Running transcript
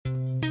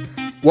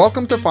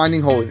Welcome to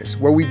Finding Holiness,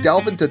 where we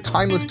delve into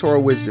timeless Torah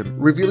wisdom,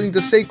 revealing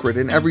the sacred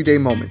in everyday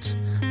moments.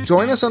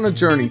 Join us on a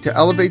journey to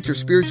elevate your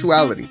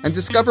spirituality and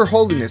discover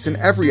holiness in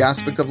every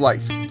aspect of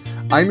life.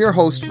 I'm your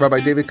host,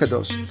 Rabbi David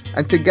Kadosh,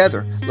 and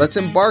together, let's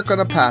embark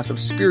on a path of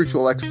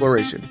spiritual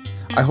exploration.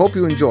 I hope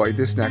you enjoy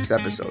this next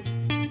episode.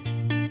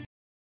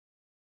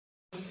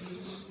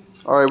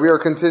 All right, we are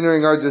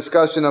continuing our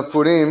discussion of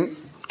Purim.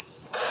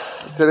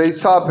 Today's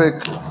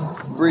topic,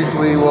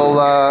 briefly,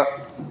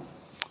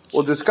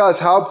 we'll discuss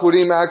how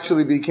Purim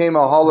actually became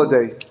a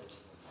holiday.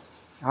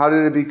 How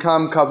did it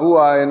become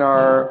kavua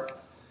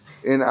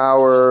in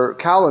our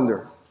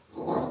calendar?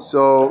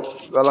 So,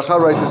 the Halakha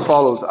writes as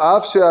follows: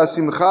 Af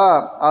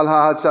she'asimcha al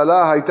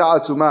ha'hatzalah hayta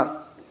atzuma.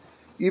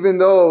 Even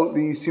though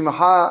the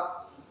simcha,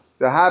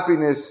 the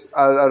happiness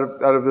out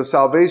of the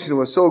salvation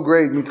was so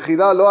great,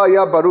 mitchila lo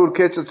haya barur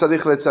ketz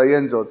tzarich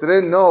letzayen zot. They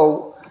didn't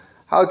know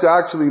how to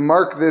actually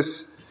mark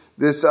this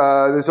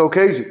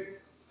occasion.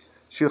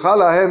 Shalcha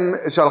lahem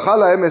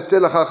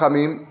Esther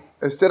lachachamim.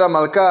 Esther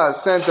HaMalka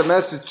sent a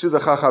message to the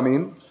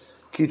chachamim.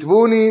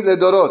 Kitvuni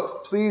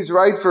ledorot. Please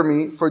write for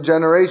me for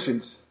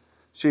generations.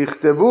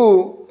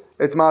 Sheichtevu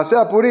et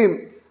maaseh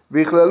Purim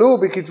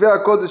vichlalu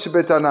b'kitvei hakodesh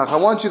betanach. I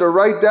want you to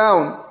write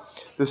down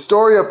the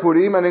story of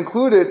Purim and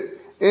include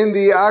it in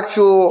the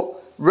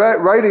actual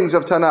writings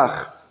of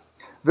Tanakh.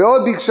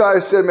 Ve'od biksha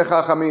Esther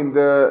mechachamim.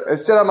 The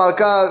Esther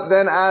HaMalka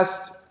then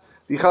asked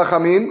the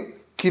chachamim,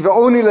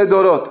 Kivaoni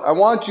ledorot. I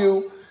want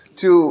you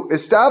to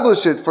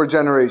establish it for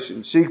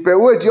generations.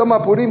 Shikpeu et Yom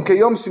HaPurim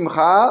keyom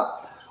simcha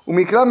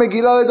umikra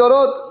Megillah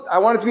ledorot. I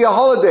want it to be a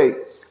holiday.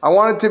 I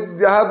wanted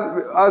to have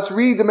us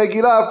read the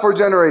Megillah for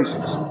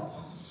generations.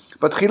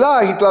 But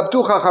chila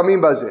hitlabtu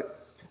chachamim bazeh.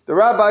 The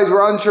rabbis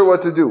were unsure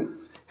what to do.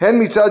 Hen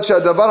mitzad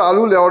she'adavar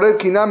alu le'ored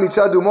kina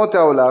mitzad umot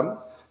ha'olam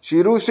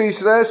shiru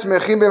she'Yisrael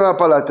smechim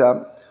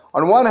b'mapalatam.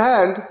 On one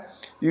hand,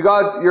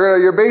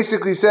 you're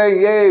basically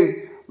saying,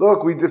 yay,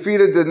 look, we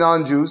defeated the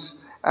non-Jews,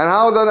 and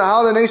how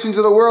the nations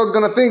of the world are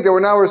going to think that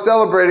we're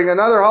celebrating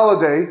another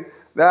holiday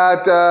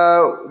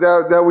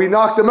that we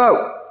knocked them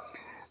out.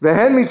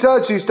 והן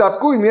מצד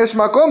שהסתפקו אם יש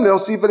מקום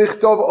להוסיף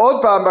ולכתוב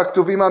עוד פעם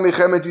בכתובים על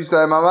מלחמת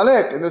ישראל עם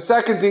עמלק. And the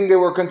second thing they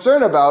were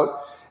concerned about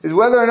is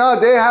whether or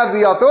not they have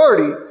the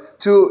authority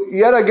to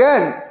yet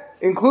again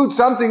include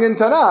something in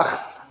Tanakh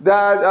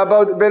that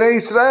about Bnei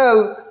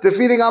Israel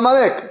defeating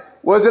Amalek.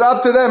 Was it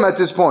up to them at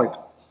this point?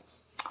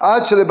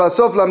 עד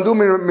שלבסוף למדו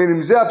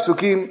מרמזי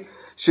הפסוקים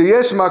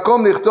שיש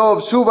מקום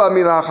לכתוב שוב על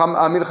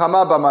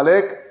המלחמה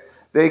בעמלק.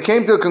 They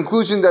came to the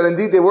conclusion that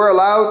indeed they were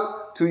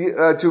allowed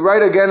to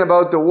write again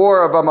about the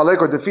war of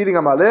Amalek or defeating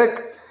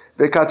Amalek.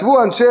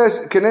 וכתבו אנשי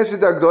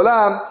כנסת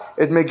הגדולה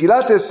את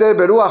מגילת אסתר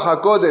ברוח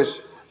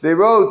הקודש. They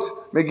wrote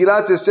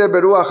מגילת אסתר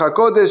ברוח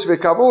הקודש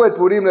וקבעו את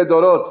פורים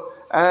לדורות,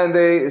 and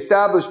they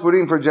established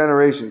Purim for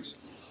generations.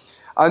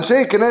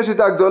 אנשי כנסת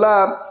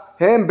הגדולה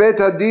הם בית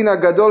הדין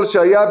הגדול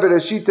שהיה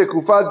בראשית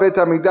תקופת בית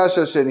המקדש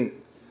השני.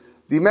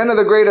 The men of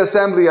the great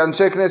assembly,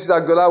 Anshe Knesset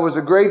Agdolah, was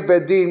a great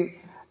Beit Din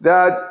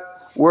that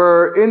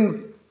were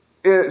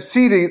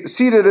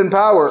seated in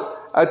power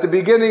at the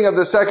beginning of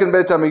the second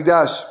Beit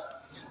HaMikdash,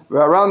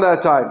 around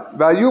that time.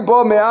 V'ayu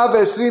bo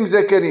 120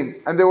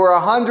 zekerim, and there were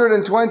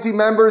 120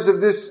 members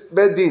of this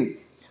Beit Din.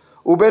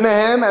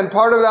 Ubenehem, and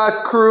part of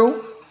that crew,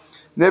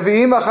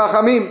 Nevi'im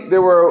HaChachamim,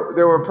 there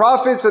were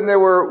prophets and there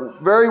were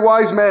very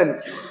wise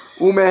men.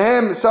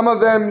 Umehem, some of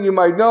them you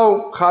might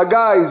know,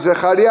 Chagai,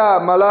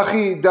 Zechariah,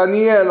 Malachi,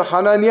 Daniel,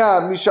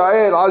 Hananiah,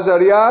 Mishael,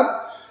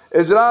 Azariah,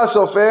 Ezra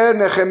Sofer,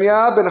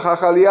 Nehemiah ben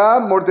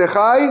Chachaliah,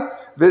 Mordechai,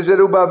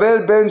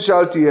 Zerubbabel ben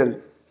Shaltiel.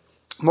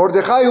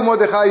 Mordechai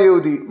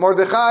Yehudi.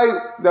 Mordechai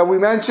that we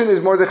mentioned is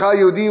Mordechai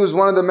Yehudi, who was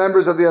one of the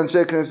members of the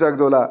Anshe Knesset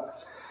Agdolah.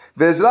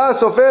 Ezra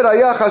Sofer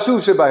haya chashuv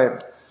shebahem.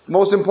 The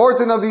most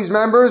important of these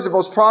members, the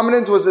most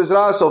prominent, was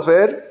Ezra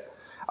Sofer.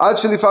 עד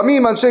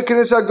שלפעמים אנשי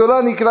כנסת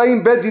הגדולה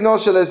נקראים בית דינו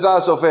של עזרא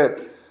הסופר.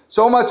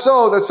 So much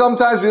so that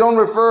sometimes we don't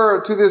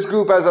refer to this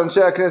group as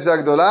אנשי הכנסת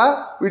הגדולה,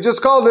 we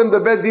just call them the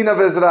בית דין of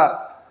Ezra,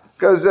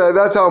 because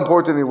that's how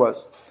important he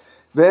was.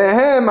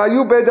 והם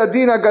היו בית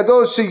הדין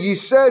הגדול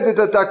שייסד את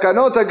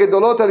התקנות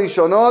הגדולות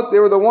הראשונות. They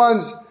were the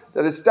ones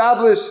that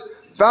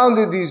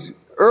founded these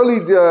early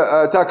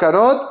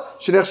תקנות,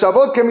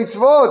 שנחשבות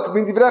כמצוות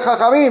מדברי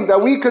חכמים, that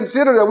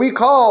we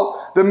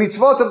call the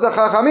mitzvot of the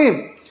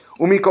חכמים.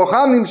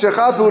 ומכוחם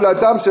נמשכה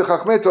פעולתם של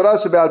חכמי תורה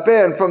שבעל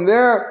פה, and from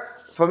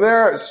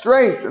their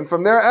strength and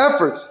from their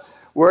efforts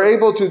we're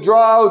able to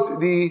draw out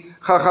the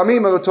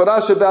chachamim of the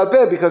Torah שבעל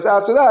פה, because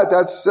after that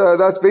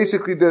that's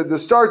basically the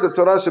start of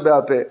Torah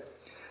שבעל פה.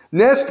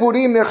 נס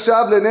פורים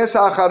נחשב לנס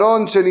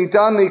האחרון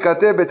שניתן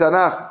להיכתב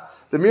בתנ"ך.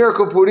 The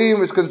miracle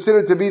Purim is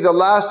considered to be the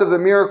last of the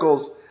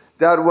miracles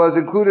that was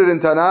included in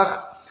Tanakh.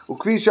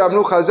 וכפי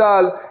שאמרו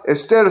חז"ל,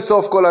 אסתר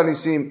סוף כל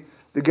הניסים.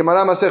 The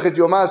Gemara Masechet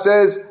Yoma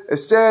says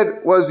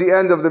Esther was the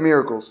end of the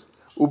miracles.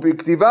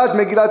 ובכתיבת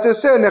מגילת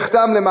אסתר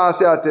נחתם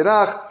למעשה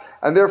התנ"ך,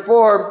 and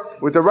therefore,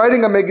 with the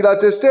writing of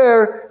Megillat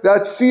Esther,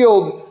 that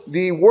sealed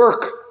the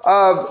work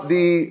of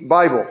the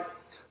Bible.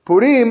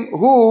 Purim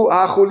hu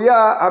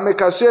hachulya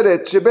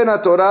hamekasheret sheben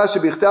haTorah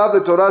shebiktav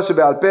leTorah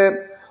shebe'al peh.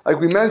 Like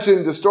we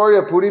mentioned, the story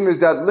of Purim is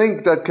that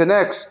link that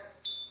connects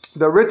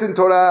the written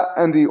Torah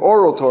and the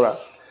oral Torah.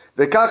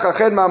 וכך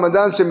אכן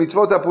מעמדן של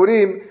מצוות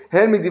הפורים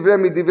הן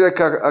מדברי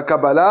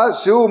הקבלה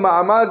שהוא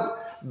מעמד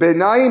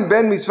ביניים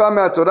בין מצווה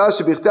מהתורה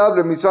שבכתב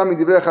למצווה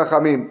מדברי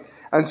חכמים.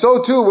 And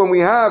so too when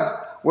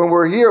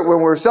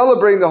we're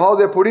celebrating the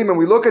holiday of Purim and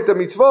we look at the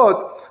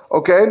mitzvot,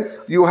 okay,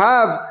 you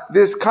have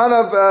this kind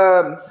of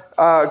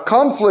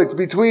conflict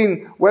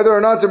between whether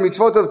or not the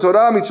mitzvot of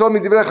Torah, mitzvot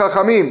מדברי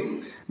חכמים.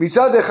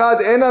 מצד אחד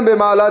אינם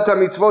במעלת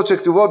המצוות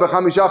שכתובות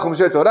בחמישה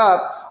חומשי תורה.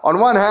 On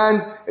one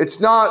hand, it's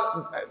not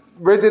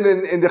written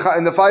in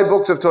the 5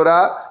 books of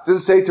Torah. It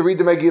doesn't say to read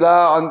the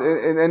Megillah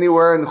in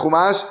anywhere in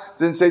Chumash. It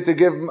doesn't say to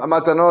give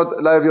matanot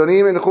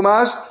לאביונים in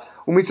Chumash.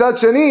 ומצד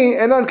שני,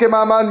 אינן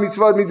כמעמד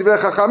מצוות מדברי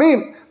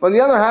חכמים. But on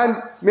the other hand,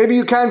 maybe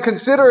you can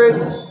consider it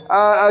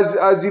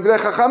as דברי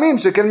חכמים,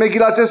 שכן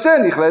מגילת אסתר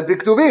נכללת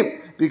בכתובים.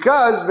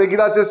 Because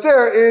Megillat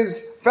Esther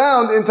is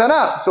found in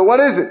Tanakh. So what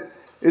is it?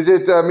 Is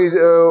it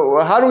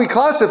how do we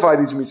classify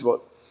these mitzvot?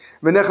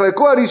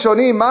 ונחלקו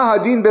הראשונים מה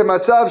הדין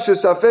במצב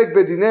שספק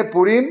בדיני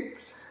פורים?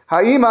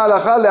 האם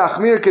ההלכה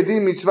להחמיר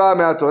כדין מצווה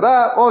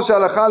מהתורה או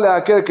שההלכה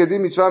להקל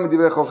כדין מצווה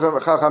מדברי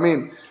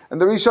חכמים? And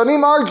the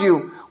Rishonim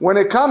argue when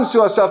it comes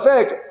to a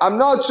safek, I'm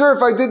not sure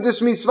if I did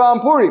this mitzvah on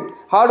Purim.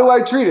 How do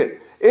I treat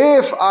it?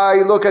 If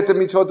I look at the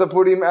mitzvot of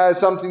Purim as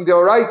something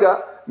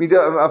deoraita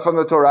from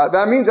the Torah,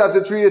 that means I have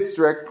to treat it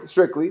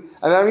strictly,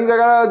 and that means I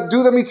gotta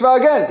do the mitzvah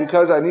again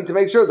because I need to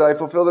make sure that I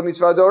fulfill the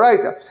mitzvah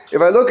deoraita.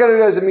 If I look at it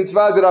as a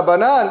mitzvah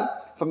derabanan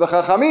from the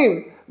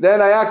Chachamim,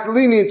 then I act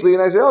leniently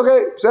and I say, okay,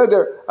 said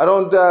there. I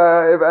don't.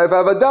 If I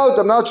have a doubt,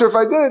 I'm not sure if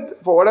I did it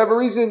for whatever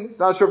reason,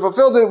 not sure if I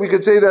fulfilled it. We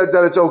could say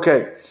that it's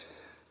okay.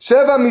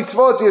 Sheva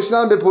mitzvot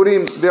yeshnan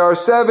bepurim. There are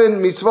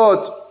 7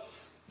 mitzvot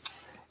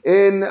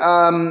in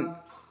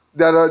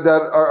that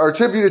are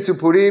attributed to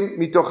Purim.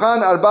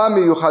 Mitochan arba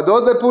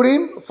miyuchadot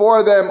lePurim. 4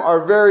 of them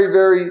are very,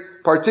 very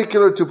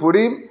particular to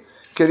Purim.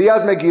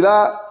 Kriyat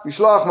Megillah,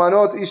 Mishloach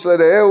Manot, Ish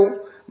Lerehu,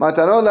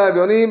 Matanot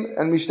Le'avyonim,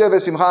 and Mishteh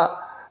V'Simcha.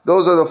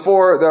 Those are the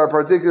 4 that are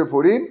particular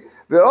Purim.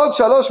 Ve'od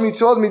 3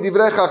 mitzvot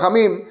midivrei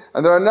chachamim,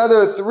 and there are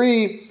another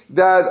 3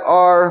 that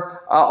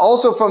are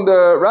also from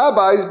the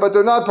rabbis, but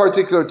they're not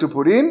particular to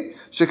Purim.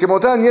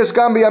 Shekemotan yesh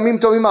gam b'yamim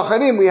tovim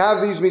acharim. We have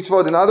these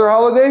mitzvot in other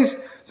holidays,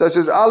 such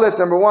as Aleph,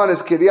 number 1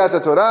 is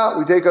Kiryat Torah.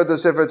 We take out the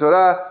Sefer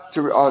Torah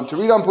to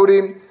read on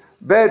Purim.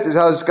 Bet is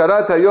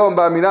Hazkarat Hayom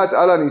Ba'amirat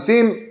Ala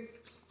Nisim,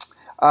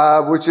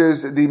 which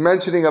is the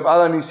mentioning of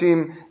Ala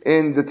Nisim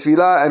in the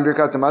Tfilah and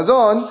Birkat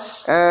HaMazon.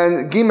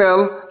 And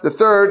Gimel, the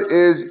 3rd,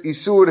 is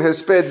Isur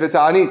Hesped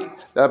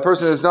V'Ta'anit. That a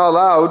person is not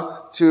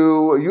allowed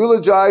to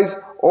eulogize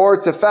or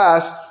to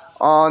fast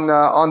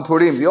on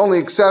Purim. The only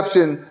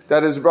exception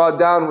that is brought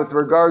down with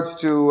regards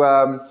to,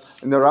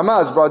 in the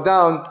Ramah is brought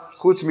down,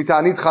 Chutz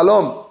Mitanit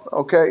Chalom.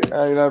 Okay,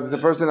 if the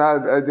person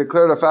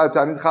declared a fast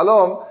Ta'anit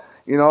Chalom,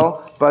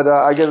 but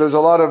I guess there's a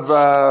lot of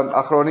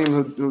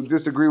Achronim who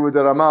disagree with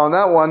the Ramah on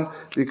that one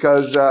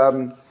because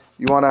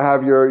you want to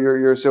have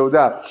your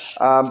Seudah.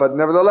 But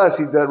nevertheless,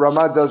 the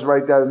Ramah does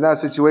write that in that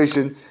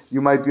situation,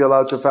 you might be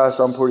allowed to fast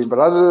on Purim. But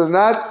other than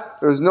that,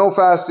 there's no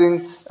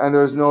fasting and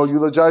there's no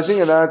eulogizing,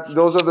 and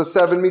those are the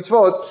 7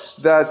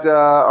 mitzvot that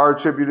are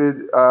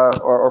attributed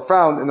or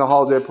found in the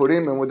holiday of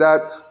Purim. And with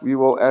that, we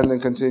will end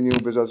and continue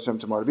B'ezras Hashem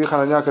tomorrow.